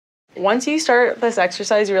Once you start this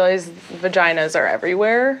exercise, you realize vaginas are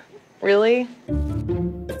everywhere, really.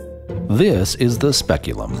 This is the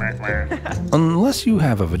speculum. Unless you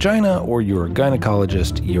have a vagina or you're a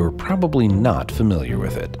gynecologist, you're probably not familiar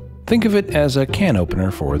with it. Think of it as a can opener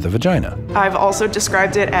for the vagina. I've also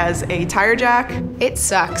described it as a tire jack. It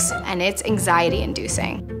sucks, and it's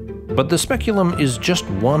anxiety-inducing. But the speculum is just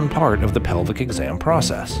one part of the pelvic exam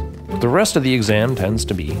process. The rest of the exam tends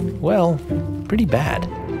to be, well, pretty bad.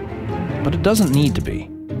 But it doesn't need to be.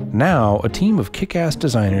 Now, a team of kick-ass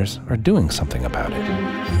designers are doing something about it.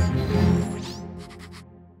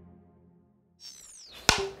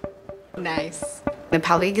 Nice. The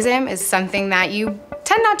pelvic exam is something that you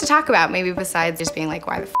tend not to talk about, maybe besides just being like,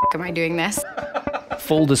 why the f am I doing this?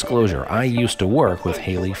 Full disclosure, I used to work with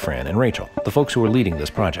Haley, Fran, and Rachel, the folks who were leading this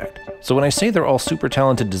project. So when I say they're all super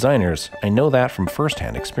talented designers, I know that from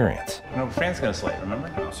firsthand experience. No, Fran's gonna slate,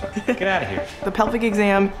 remember? Oh, sorry. Get out of here. The pelvic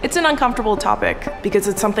exam, it's an uncomfortable topic because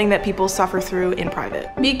it's something that people suffer through in private.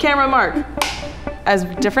 Meet camera Mark. As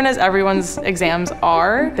different as everyone's exams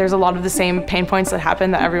are, there's a lot of the same pain points that happen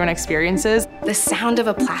that everyone experiences. The sound of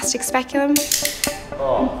a plastic speculum.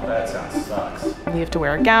 Oh, that sound sucks. You have to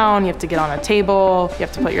wear a gown, you have to get on a table, you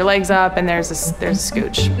have to put your legs up, and there's a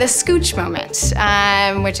scooch. The scooch moment,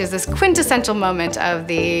 which is this quintessential moment of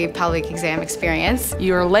the pelvic exam experience.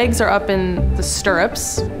 Your legs are up in the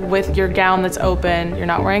stirrups with your gown that's open, you're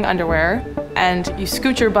not wearing underwear, and you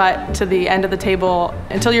scoot your butt to the end of the table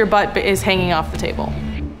until your butt is hanging off the table.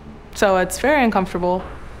 So it's very uncomfortable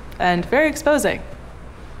and very exposing.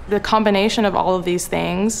 The combination of all of these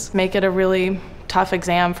things make it a really tough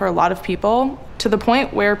exam for a lot of people, to the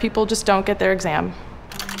point where people just don't get their exam.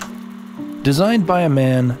 Designed by a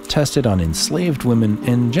man, tested on enslaved women,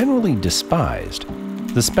 and generally despised,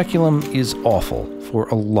 the speculum is awful for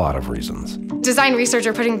a lot of reasons. Design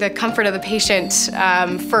researcher putting the comfort of the patient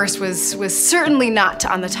first was certainly not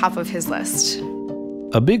on the top of his list.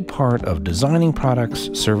 A big part of designing products,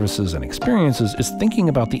 services, and experiences is thinking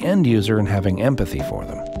about the end user and having empathy for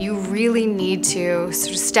them. You really need to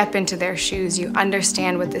sort of step into their shoes. You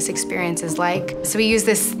understand what this experience is like. So we use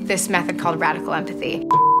this method called radical empathy.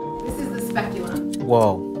 This is the speculum.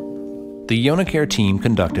 Whoa. The Yonacare team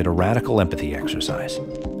conducted a radical empathy exercise,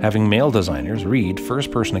 having male designers read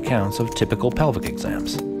first-person accounts of typical pelvic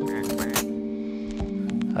exams.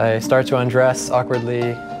 I start to undress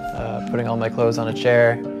awkwardly, putting all my clothes on a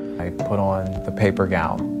chair. I put on the paper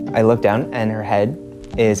gown. I look down and her head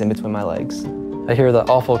is in between my legs. I hear the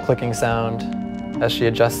awful clicking sound as she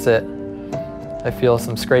adjusts it. I feel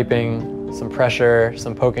some scraping, some pressure,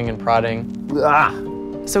 some poking and prodding. Ah!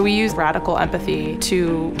 So we use radical empathy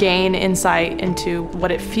to gain insight into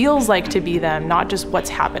what it feels like to be them, not just what's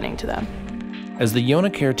happening to them. As the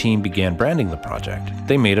Yonacare team began branding the project,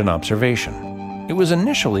 they made an observation. It was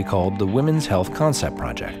initially called the Women's Health Concept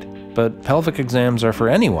Project, but pelvic exams are for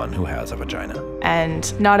anyone who has a vagina.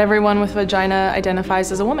 And not everyone with vagina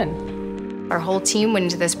identifies as a woman. Our whole team went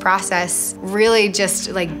into this process really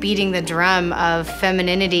just like beating the drum of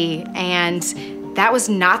femininity, and that was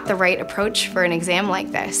not the right approach for an exam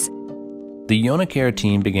like this. The Yonacare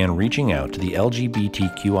team began reaching out to the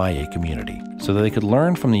LGBTQIA community so that they could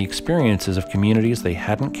learn from the experiences of communities they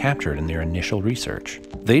hadn't captured in their initial research.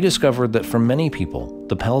 They discovered that for many people,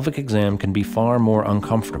 the pelvic exam can be far more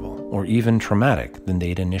uncomfortable or even traumatic than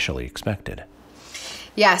they'd initially expected.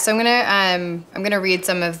 Yeah, so I'm gonna read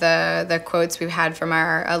some of the quotes we've had from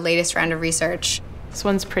our latest round of research. This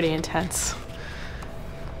one's pretty intense.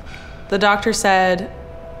 The doctor said,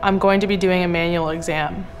 "I'm going to be doing a manual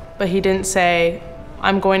exam," but he didn't say,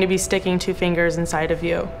 "I'm going to be sticking 2 fingers inside of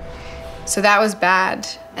you." So that was bad,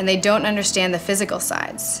 and they don't understand the physical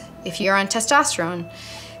sides. If you're on testosterone,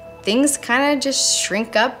 things kind of just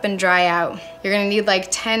shrink up and dry out. You're gonna need like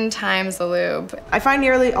 10 times the lube. I find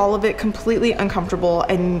nearly all of it completely uncomfortable,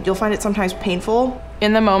 and you'll find it sometimes painful.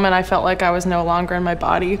 In the moment, I felt like I was no longer in my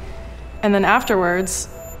body. And then afterwards,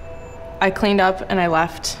 I cleaned up and I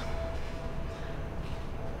left.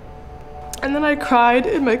 And then I cried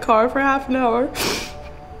in my car for half an hour.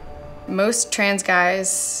 Most trans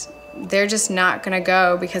guys, they're just not gonna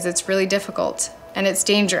go because it's really difficult and it's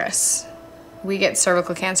dangerous. We get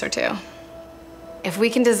cervical cancer too. If we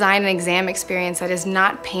can design an exam experience that is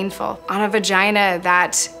not painful on a vagina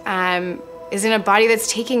that is in a body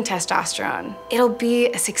that's taking testosterone, it'll be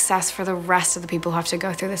a success for the rest of the people who have to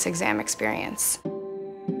go through this exam experience.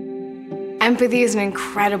 Empathy is an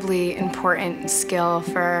incredibly important skill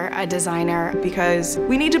for a designer. Because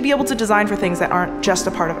we need to be able to design for things that aren't just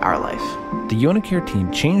a part of our life. The UniCare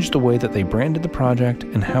team changed the way that they branded the project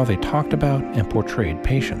and how they talked about and portrayed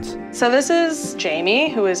patients. So this is Jamie,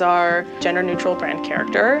 who is our gender-neutral brand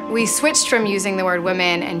character. We switched from using the word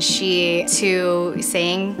women and she to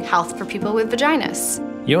saying health for people with vaginas.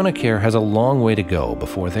 UniCare has a long way to go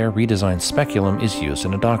before their redesigned Speculum is used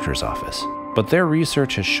in a doctor's office. But their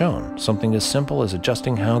research has shown something as simple as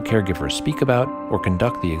adjusting how caregivers speak about or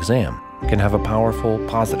conduct the exam can have a powerful,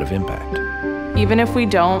 positive impact. Even if we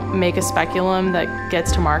don't make a speculum that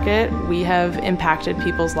gets to market, we have impacted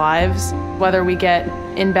people's lives. Whether we get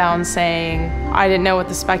inbound saying, I didn't know what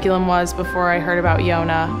the speculum was before I heard about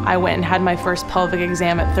Yona. I went and had my first pelvic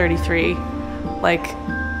exam at 33. Like,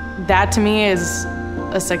 that to me is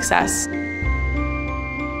a success.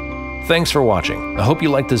 Thanks for watching. I hope you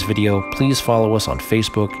liked this video. Please follow us on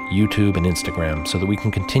Facebook, YouTube, and Instagram so that we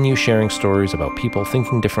can continue sharing stories about people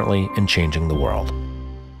thinking differently and changing the world.